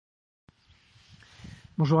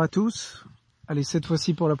Bonjour à tous. Allez, cette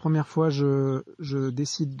fois-ci pour la première fois, je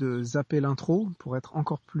décide de zapper l'intro pour être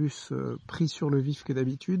encore plus pris sur le vif que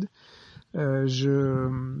d'habitude.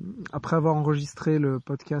 Après avoir enregistré le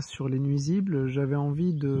podcast sur les nuisibles, j'avais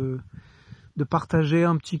envie de partager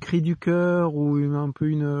un petit cri du cœur ou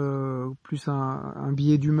plus un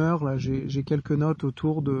billet d'humeur. Là, j'ai quelques notes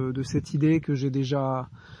autour de cette idée que j'ai déjà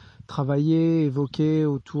travailler, évoquer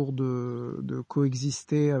autour de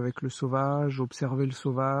coexister avec le sauvage, observer le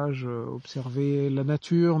sauvage, observer la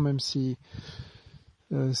nature, même si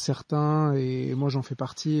certains, et moi j'en fais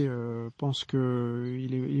partie, pensent que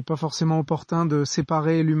il est pas forcément opportun de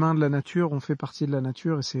séparer l'humain de la nature. On fait partie de la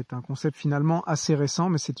nature et c'est un concept finalement assez récent,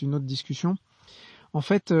 mais c'est une autre discussion. En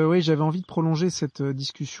fait, oui, j'avais envie de prolonger cette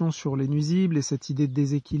discussion sur les nuisibles et cette idée de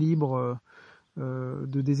déséquilibre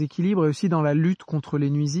et aussi dans la lutte contre les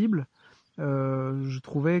nuisibles. Je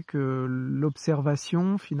trouvais que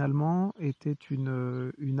l'observation finalement était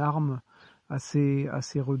une arme assez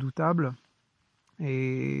redoutable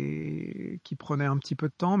et qui prenait un petit peu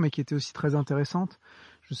de temps, mais qui était aussi très intéressante.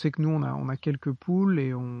 Je sais que nous on a quelques poules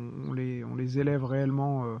et on les élève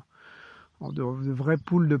réellement de vraies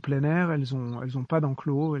poules de plein air. Elles ont pas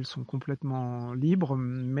d'enclos, elles sont complètement libres,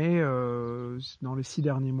 mais dans les 6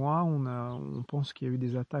 derniers mois, on pense qu'il y a eu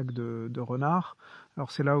des attaques de renards.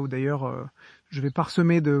 Alors c'est là où d'ailleurs je vais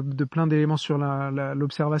parsemer de plein d'éléments sur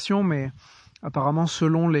l'observation, mais apparemment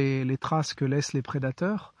selon les traces que laissent les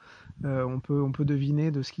prédateurs, on peut deviner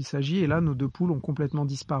de ce qu'il s'agit. Et là, nos 2 poules ont complètement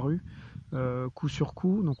disparu, coup sur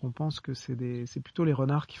coup. Donc on pense que c'est plutôt les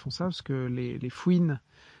renards qui font ça, parce que les fouines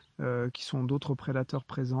qui sont d'autres prédateurs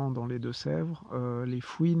présents dans les Deux-Sèvres. Les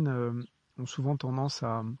fouines ont souvent tendance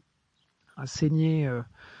à saigner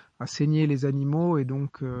les animaux et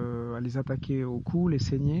donc à les attaquer au cou, les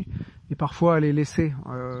saigner et parfois à les laisser.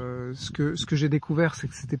 Ce que j'ai découvert, c'est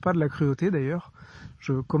que c'était pas de la cruauté d'ailleurs.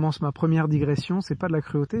 Je commence ma première digression, c'est pas de la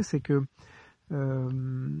cruauté, c'est que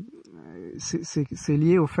c'est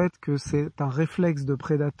lié au fait que c'est un réflexe de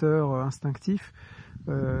prédateur instinctif.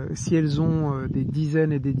 Si elles ont des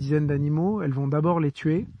dizaines et des dizaines d'animaux, elles vont d'abord les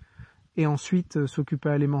tuer et ensuite s'occuper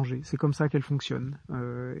à les manger. C'est comme ça qu'elles fonctionnent.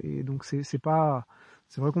 Et donc c'est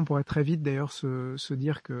vrai qu'on pourrait très vite d'ailleurs se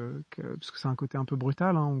dire que parce que c'est un côté un peu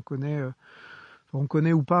brutal, hein, on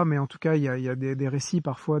connaît ou pas, mais en tout cas il y a des récits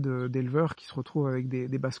parfois d'éleveurs qui se retrouvent avec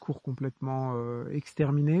des basses-cours complètement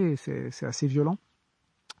exterminés et c'est assez violent.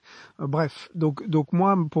 Bref, donc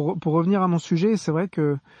moi pour revenir à mon sujet, c'est vrai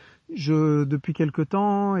que depuis quelque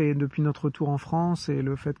temps et depuis notre retour en France et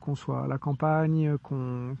le fait qu'on soit à la campagne,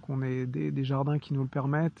 qu'on ait des jardins qui nous le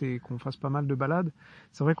permettent et qu'on fasse pas mal de balades,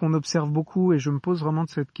 c'est vrai qu'on observe beaucoup et je me pose vraiment de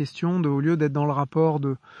cette question au lieu d'être dans le rapport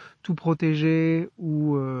de tout protéger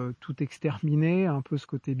ou tout exterminer, un peu ce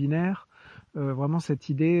côté binaire, vraiment cette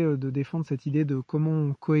idée de défendre cette idée de comment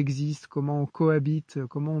on coexiste, comment on cohabite,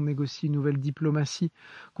 comment on négocie une nouvelle diplomatie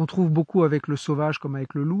qu'on trouve beaucoup avec le sauvage comme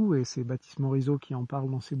avec le loup, et c'est Baptiste Morisot qui en parle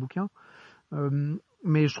dans ses bouquins.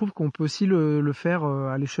 Mais je trouve qu'on peut aussi le faire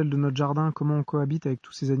à l'échelle de notre jardin, comment on cohabite avec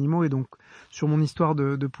tous ces animaux. Et donc sur mon histoire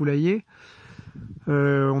de poulailler,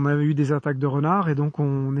 on avait eu des attaques de renards et donc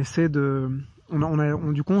on essaie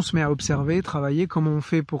du coup on se met à observer, travailler comment on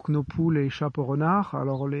fait pour que nos poules échappent aux renards.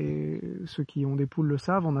 Alors ceux qui ont des poules le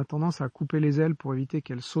savent, on a tendance à couper les ailes pour éviter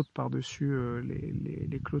qu'elles sautent par-dessus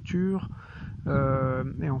les clôtures.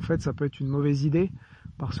 Et en fait ça peut être une mauvaise idée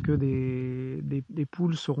parce que des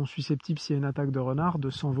poules seront susceptibles, s'il y a une attaque de renard, de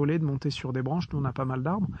s'envoler, de monter sur des branches, nous on a pas mal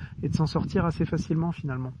d'arbres, et de s'en sortir assez facilement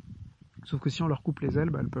finalement. Sauf que si on leur coupe les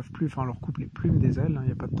ailes, elles peuvent plus, on leur coupe les plumes des ailes, il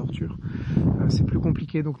n'y a pas de torture. C'est plus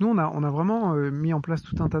compliqué. Donc nous, on a vraiment mis en place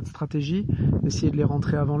tout un tas de stratégies, essayer de les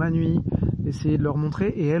rentrer avant la nuit, essayer de leur montrer.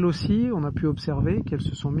 Et elles aussi, on a pu observer qu'elles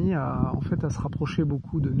se sont mis à se rapprocher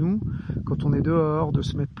beaucoup de nous quand on est dehors, de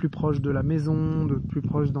se mettre plus proche de la maison, de plus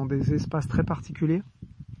proche dans des espaces très particuliers.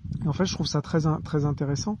 Et en fait, je trouve ça très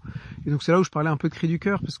intéressant. Et donc c'est là où je parlais un peu de cri du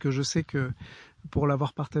cœur, parce que je sais que pour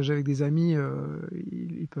l'avoir partagé avec des amis,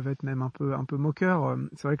 ils peuvent être même un peu moqueurs.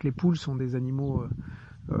 C'est vrai que les poules sont des animaux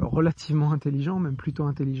relativement intelligents, même plutôt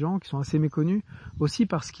intelligents, qui sont assez méconnus, aussi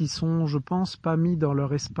parce qu'ils sont, je pense, pas mis dans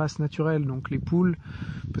leur espace naturel. Donc les poules,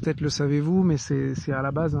 peut-être le savez-vous, mais c'est à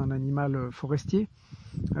la base un animal forestier,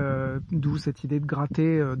 d'où cette idée de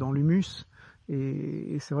gratter dans l'humus.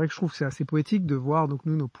 Et c'est vrai que je trouve que c'est assez poétique de voir, donc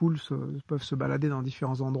nous, nos poules peuvent se balader dans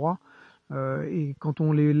différents endroits. Et quand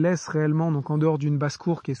on les laisse réellement, donc en dehors d'une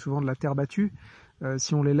basse-cour qui est souvent de la terre battue,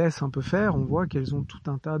 si on les laisse un peu faire, on voit qu'elles ont tout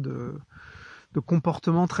un tas de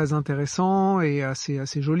comportements très intéressants et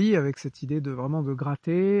assez jolis, avec cette idée de vraiment de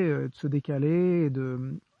gratter, de se décaler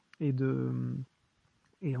et de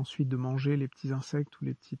et ensuite de manger les petits insectes ou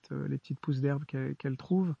les petites pousses d'herbe qu'elles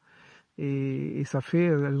trouvent. Et ça fait,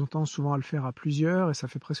 elles ont tendance souvent à le faire à plusieurs, et ça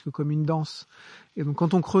fait presque comme une danse. Et donc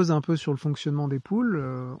quand on creuse un peu sur le fonctionnement des poules,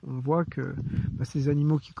 on voit que c'est des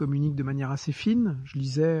animaux qui communiquent de manière assez fine. Je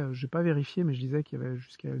lisais, j'ai pas vérifié, mais je lisais qu'il y avait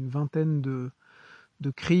jusqu'à une vingtaine de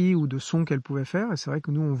cris ou de sons qu'elles pouvaient faire. Et c'est vrai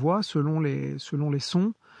que nous on voit selon les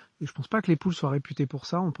sons. Et je pense pas que les poules soient réputées pour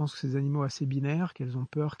ça. On pense que c'est des animaux assez binaires, qu'elles ont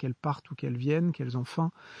peur, qu'elles partent ou qu'elles viennent, qu'elles ont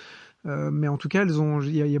faim. Mais en tout cas,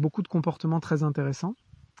 il y a beaucoup de comportements très intéressants.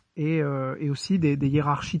 Et aussi des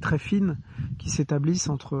hiérarchies très fines qui s'établissent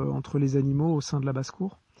entre les animaux au sein de la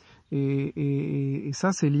basse-cour. Et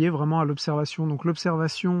ça, c'est lié vraiment à l'observation. Donc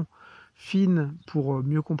l'observation fine pour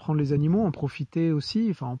mieux comprendre les animaux, en profiter aussi.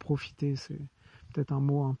 Enfin, en profiter, c'est peut-être un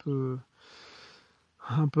mot un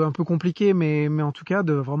peu compliqué, mais en tout cas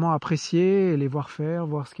de vraiment apprécier, les voir faire,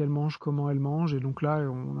 voir ce qu'elles mangent, comment elles mangent. Et donc là,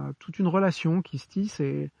 on a toute une relation qui se tisse.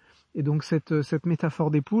 Et donc cette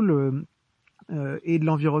métaphore des poules et de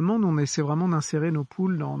l'environnement, on essaie vraiment d'insérer nos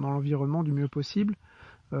poules dans l'environnement du mieux possible.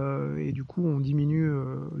 Et du coup, on diminue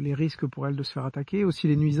les risques pour elles de se faire attaquer, aussi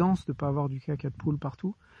les nuisances de ne pas avoir du caca de poule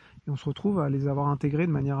partout. Et on se retrouve à les avoir intégrées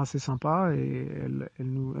de manière assez sympa, et elles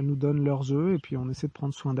nous donnent leurs œufs, et puis on essaie de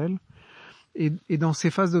prendre soin d'elles. Et dans ces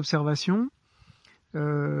phases d'observation,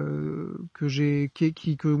 que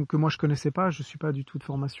moi je connaissais pas, je suis pas du tout de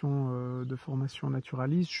formation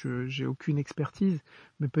naturaliste, j'ai aucune expertise,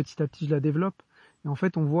 mais petit à petit je la développe. Et en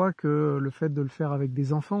fait, on voit que le fait de le faire avec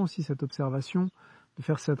des enfants aussi, cette observation, de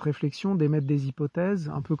faire cette réflexion, d'émettre des hypothèses,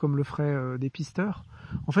 un peu comme le feraient des pisteurs.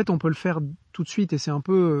 En fait, on peut le faire tout de suite, et c'est un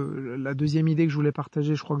peu la deuxième idée que je voulais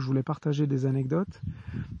partager. Je crois que je voulais partager des anecdotes,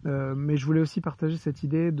 mais je voulais aussi partager cette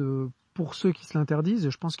idée pour ceux qui se l'interdisent,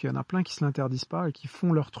 et je pense qu'il y en a plein qui se l'interdisent pas et qui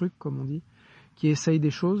font leur truc, comme on dit, qui essayent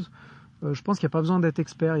des choses. Je pense qu'il n'y a pas besoin d'être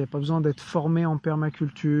expert, il n'y a pas besoin d'être formé en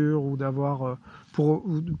permaculture ou d'avoir pour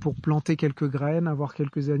planter quelques graines, avoir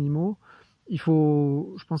quelques animaux.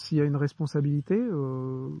 Je pense qu'il y a une responsabilité,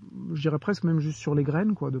 je dirais presque même juste sur les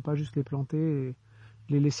graines, quoi, de pas juste les planter et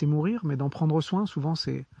les laisser mourir, mais d'en prendre soin. Souvent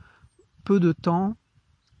c'est peu de temps,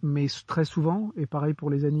 mais très souvent, et pareil pour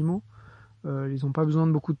les animaux. Ils n'ont pas besoin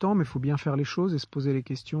de beaucoup de temps, mais il faut bien faire les choses et se poser les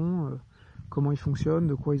questions, comment ils fonctionnent,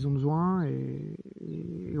 de quoi ils ont besoin,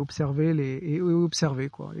 et observer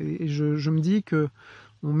quoi. Et je me dis que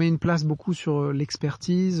on met une place beaucoup sur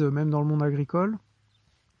l'expertise, même dans le monde agricole.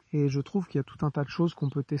 Et je trouve qu'il y a tout un tas de choses qu'on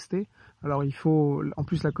peut tester. Alors en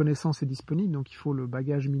plus la connaissance est disponible, donc il faut le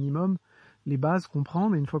bagage minimum, les bases,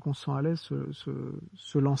 comprendre, et une fois qu'on se sent à l'aise,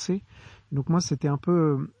 se lancer. Donc moi c'était un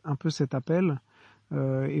peu cet appel.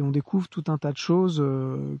 Et on découvre tout un tas de choses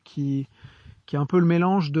qui est un peu le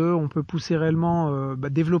mélange on peut pousser réellement,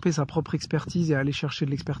 développer sa propre expertise et aller chercher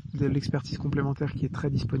de l'expertise complémentaire qui est très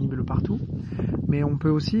disponible partout. Mais on peut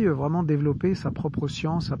aussi vraiment développer sa propre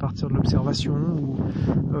science à partir de l'observation.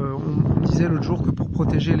 On disait l'autre jour que pour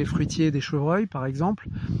protéger les fruitiers des chevreuils, par exemple,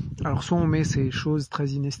 alors soit on met ces choses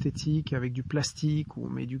très inesthétiques avec du plastique, ou on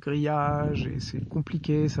met du grillage, et c'est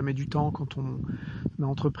compliqué, ça met du temps. Quand on a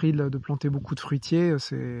entrepris de planter beaucoup de fruitiers,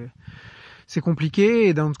 c'est compliqué,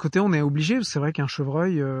 et d'un autre côté on est obligé. C'est vrai qu'un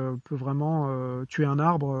chevreuil peut vraiment tuer un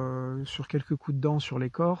arbre sur quelques coups de dent sur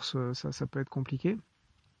l'écorce, ça peut être compliqué.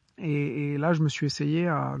 Et là je me suis essayé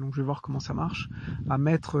donc je vais voir comment ça marche, à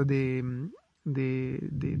mettre des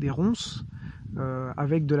ronces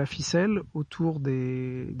avec de la ficelle autour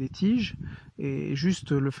des tiges, et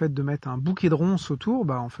juste le fait de mettre un bouquet de ronces autour,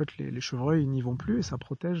 en fait les chevreuils n'y vont plus, et ça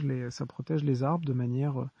protège les arbres de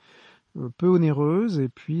manière peu onéreuse, et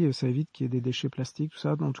puis ça évite qu'il y ait des déchets plastiques, tout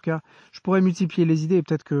ça. En tout cas, je pourrais multiplier les idées, et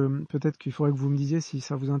peut-être qu'il faudrait que vous me disiez si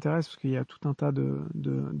ça vous intéresse, parce qu'il y a tout un tas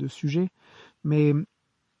de sujets. Mais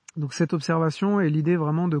donc cette observation et l'idée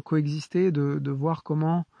vraiment de coexister, de voir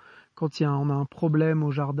comment, quand on a un problème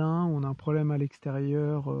au jardin, ou on a un problème à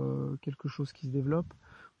l'extérieur, quelque chose qui se développe,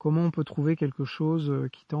 comment on peut trouver quelque chose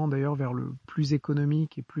qui tend d'ailleurs vers le plus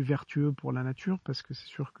économique et plus vertueux pour la nature, parce que c'est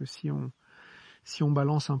sûr que si on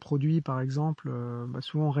balance un produit, par exemple,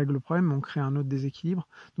 souvent on règle le problème, mais on crée un autre déséquilibre.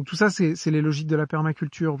 Donc tout ça, c'est les logiques de la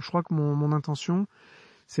permaculture. Je crois que mon intention,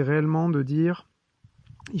 c'est réellement de dire,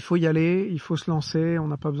 il faut y aller, il faut se lancer, on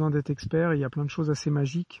n'a pas besoin d'être expert, il y a plein de choses assez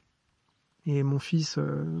magiques. Et mon fils,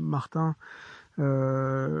 Martin,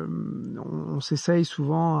 on s'essaye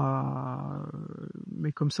souvent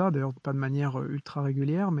mais comme ça, d'ailleurs pas de manière ultra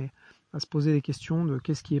régulière, mais à se poser des questions de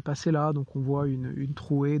qu'est-ce qui est passé là. Donc on voit une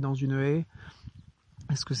trouée dans une haie.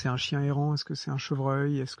 Est-ce que c'est un chien errant? Est-ce que c'est un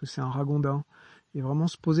chevreuil? Est-ce que c'est un ragondin? Et vraiment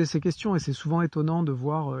se poser ces questions. Et c'est souvent étonnant de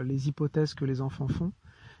voir les hypothèses que les enfants font.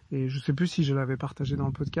 Et je sais plus si je l'avais partagé dans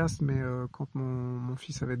le podcast, mais quand mon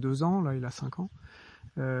fils avait 2 ans, là il a 5 ans,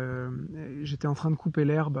 J'étais en train de couper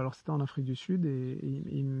l'herbe, alors c'était en Afrique du Sud, et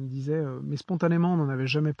il me disait, mais spontanément, on n'en avait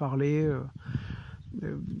jamais parlé.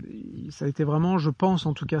 Ça a été vraiment, je pense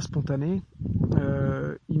en tout cas, spontané.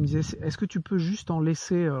 Il me disait, est-ce que tu peux juste en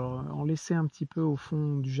laisser un petit peu au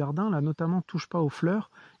fond du jardin, là notamment, touche pas aux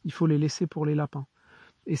fleurs, il faut les laisser pour les lapins.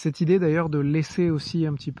 Et cette idée d'ailleurs de laisser aussi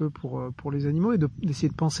un petit peu pour les animaux et d'essayer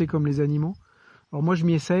de penser comme les animaux. Alors moi je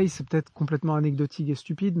m'y essaye, c'est peut-être complètement anecdotique et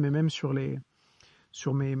stupide, mais même sur mes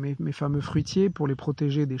fameux fruitiers, pour les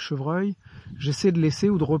protéger des chevreuils, j'essaie de laisser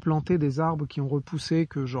ou de replanter des arbres qui ont repoussé,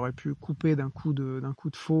 que j'aurais pu couper d'un coup de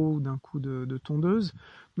faux ou d'un coup de tondeuse,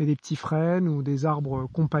 mais des petits frênes ou des arbres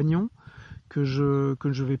compagnons que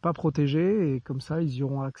je vais pas protéger, et comme ça ils y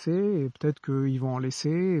auront accès, et peut-être qu'ils vont en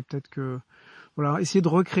laisser, et peut-être que voilà, essayer de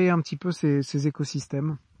recréer un petit peu ces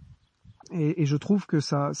écosystèmes. Et je trouve que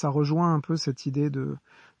ça rejoint un peu cette idée de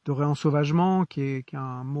réensauvagement, qui est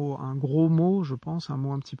un gros mot, je pense, un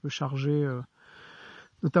mot un petit peu chargé,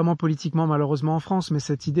 notamment politiquement malheureusement en France, mais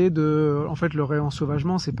cette idée en fait, le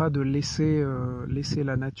réensauvagement, c'est pas de laisser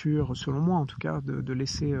la nature, selon moi en tout cas, de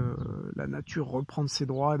laisser la nature reprendre ses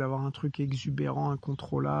droits, et d'avoir un truc exubérant,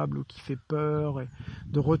 incontrôlable, ou qui fait peur, et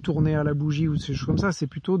de retourner à la bougie ou ces choses comme ça. C'est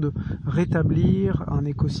plutôt de rétablir un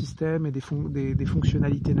écosystème et des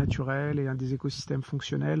fonctionnalités naturelles et des écosystèmes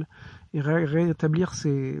fonctionnels, et rétablir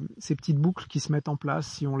ces petites boucles qui se mettent en place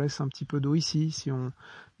si on laisse un petit peu d'eau ici, si on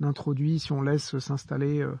laisse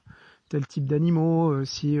s'installer tel type d'animaux,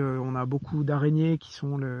 si on a beaucoup d'araignées qui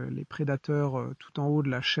sont les prédateurs tout en haut de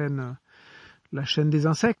la chaîne des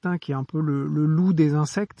insectes, hein, qui est un peu le loup des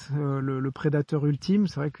insectes, le prédateur ultime.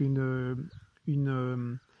 C'est vrai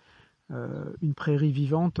une prairie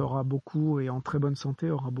vivante aura beaucoup, et en très bonne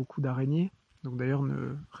santé, aura beaucoup d'araignées. Donc d'ailleurs,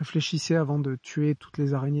 réfléchissez avant de tuer toutes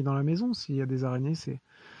les araignées dans la maison. S'il y a des araignées, c'est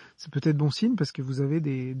peut-être bon signe, parce que vous avez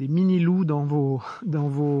des mini-loups dans vos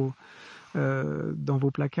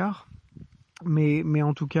placards. Mais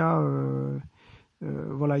en tout cas,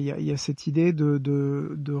 voilà, il y a cette idée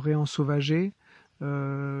de réensauvager,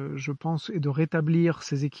 je pense, et de rétablir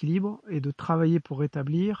ces équilibres, et de travailler pour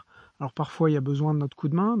rétablir. Alors parfois il y a besoin de notre coup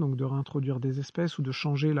de main, donc de réintroduire des espèces, ou de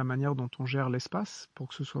changer la manière dont on gère l'espace pour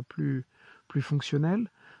que ce soit plus fonctionnel.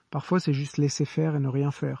 Parfois c'est juste laisser faire et ne rien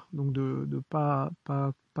faire, donc de pas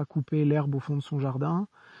couper l'herbe au fond de son jardin,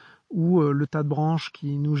 ou le tas de branches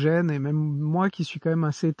qui nous gênent. Et même moi qui suis quand même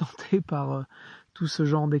assez tenté par tout ce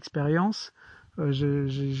genre d'expérience,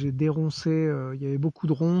 j'ai déroncé, il y avait beaucoup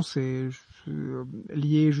de ronces, et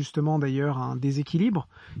lié justement d'ailleurs à un déséquilibre,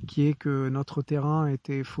 qui est que notre terrain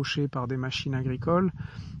était fauché par des machines agricoles,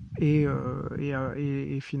 et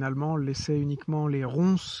finalement laissait uniquement les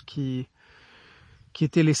ronces qui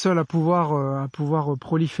étaient les seuls à pouvoir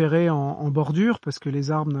proliférer en bordure, parce que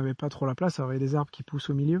les arbres n'avaient pas trop la place. Alors il y a des arbres qui poussent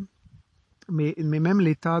au milieu, mais même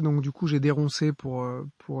l'état, donc du coup j'ai déroncé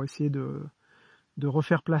pour essayer de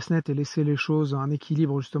refaire place nette et laisser les choses, un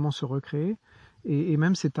équilibre justement, se recréer. Et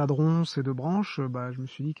même ces tas de ronces et de branches, je me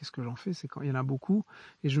suis dit, qu'est-ce que j'en fais? C'est quand il y en a beaucoup,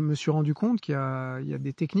 et je me suis rendu compte qu'il y a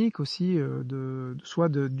des techniques aussi, soit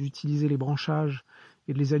d'utiliser les branchages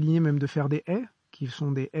et de les aligner, même de faire des haies, qui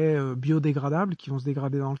sont des haies biodégradables, qui vont se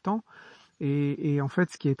dégrader dans le temps. Et en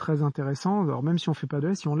fait, ce qui est très intéressant, alors même si on fait pas de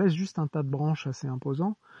haies, si on laisse juste un tas de branches assez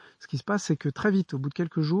imposant, ce qui se passe, c'est que très vite, au bout de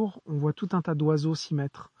quelques jours, on voit tout un tas d'oiseaux s'y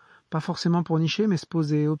mettre. Pas forcément pour nicher, mais se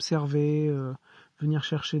poser, observer, venir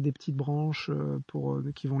chercher des petites branches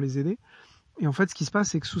qui vont les aider. Et en fait, ce qui se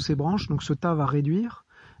passe, c'est que sous ces branches, donc ce tas va réduire,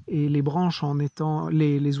 et les branches,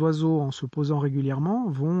 les oiseaux, en se posant régulièrement,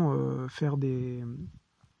 vont faire des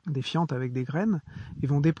fientes avec des graines, et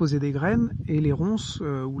vont déposer des graines, et les ronces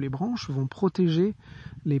ou les branches vont protéger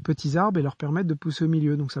les petits arbres et leur permettre de pousser au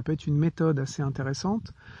milieu. Donc ça peut être une méthode assez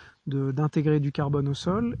intéressante d'intégrer du carbone au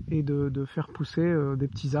sol, et de faire pousser des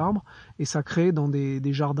petits arbres, et ça crée, dans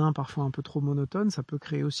des jardins parfois un peu trop monotones, ça peut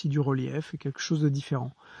créer aussi du relief et quelque chose de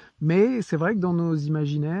différent. Mais c'est vrai que dans nos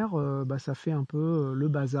imaginaires, ça fait un peu le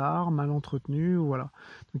bazar, mal entretenu, voilà.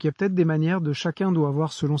 Donc il y a peut-être des manières, chacun doit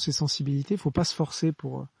avoir selon ses sensibilités, il faut pas se forcer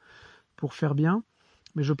pour faire bien,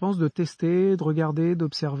 mais je pense de tester, de regarder,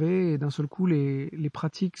 d'observer, et d'un seul coup les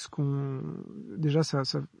pratiques, déjà ça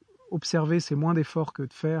observer, c'est moins d'efforts que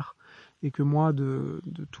de faire, et que moi de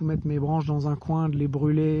tout mettre mes branches dans un coin, de les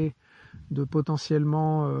brûler, de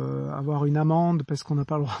potentiellement avoir une amende parce qu'on n'a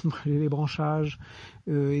pas le droit de brûler les branchages,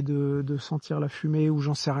 et de sentir la fumée, ou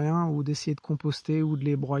j'en sais rien, ou d'essayer de composter ou de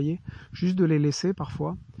les broyer, juste de les laisser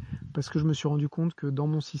parfois, parce que je me suis rendu compte que dans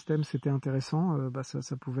mon système c'était intéressant,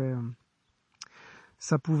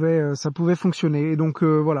 ça pouvait fonctionner. Et donc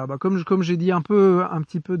voilà, comme j'ai dit un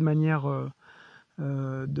petit peu de manière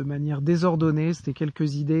de manière désordonnée. C'était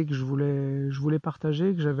quelques idées que je voulais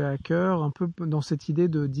partager, que j'avais à cœur, un peu dans cette idée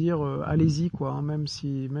de dire allez-y quoi, hein,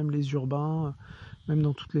 même les urbains, même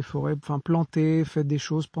dans toutes les forêts, enfin plantez, faites des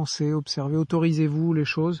choses, pensez, observez, autorisez-vous les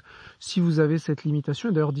choses si vous avez cette limitation.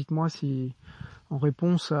 Et d'ailleurs dites-moi si en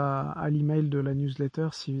réponse à l'email de la newsletter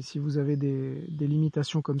si vous avez des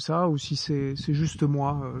limitations comme ça ou si c'est juste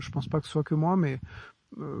moi. Je pense pas que ce soit que moi, mais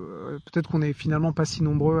peut-être qu'on est finalement pas si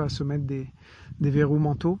nombreux à se mettre des verrous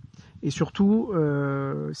mentaux. Et surtout,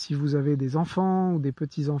 si vous avez des enfants ou des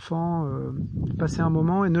petits-enfants, passez un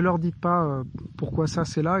moment et ne leur dites pas pourquoi ça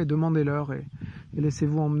c'est là, et demandez-leur et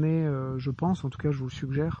laissez-vous emmener, je pense, en tout cas je vous le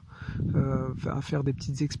suggère, à faire des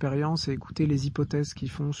petites expériences et écouter les hypothèses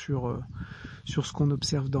qu'ils font sur ce qu'on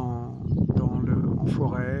observe en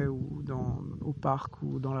forêt ou au parc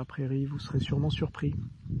ou dans la prairie. Vous serez sûrement surpris.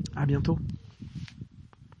 À bientôt.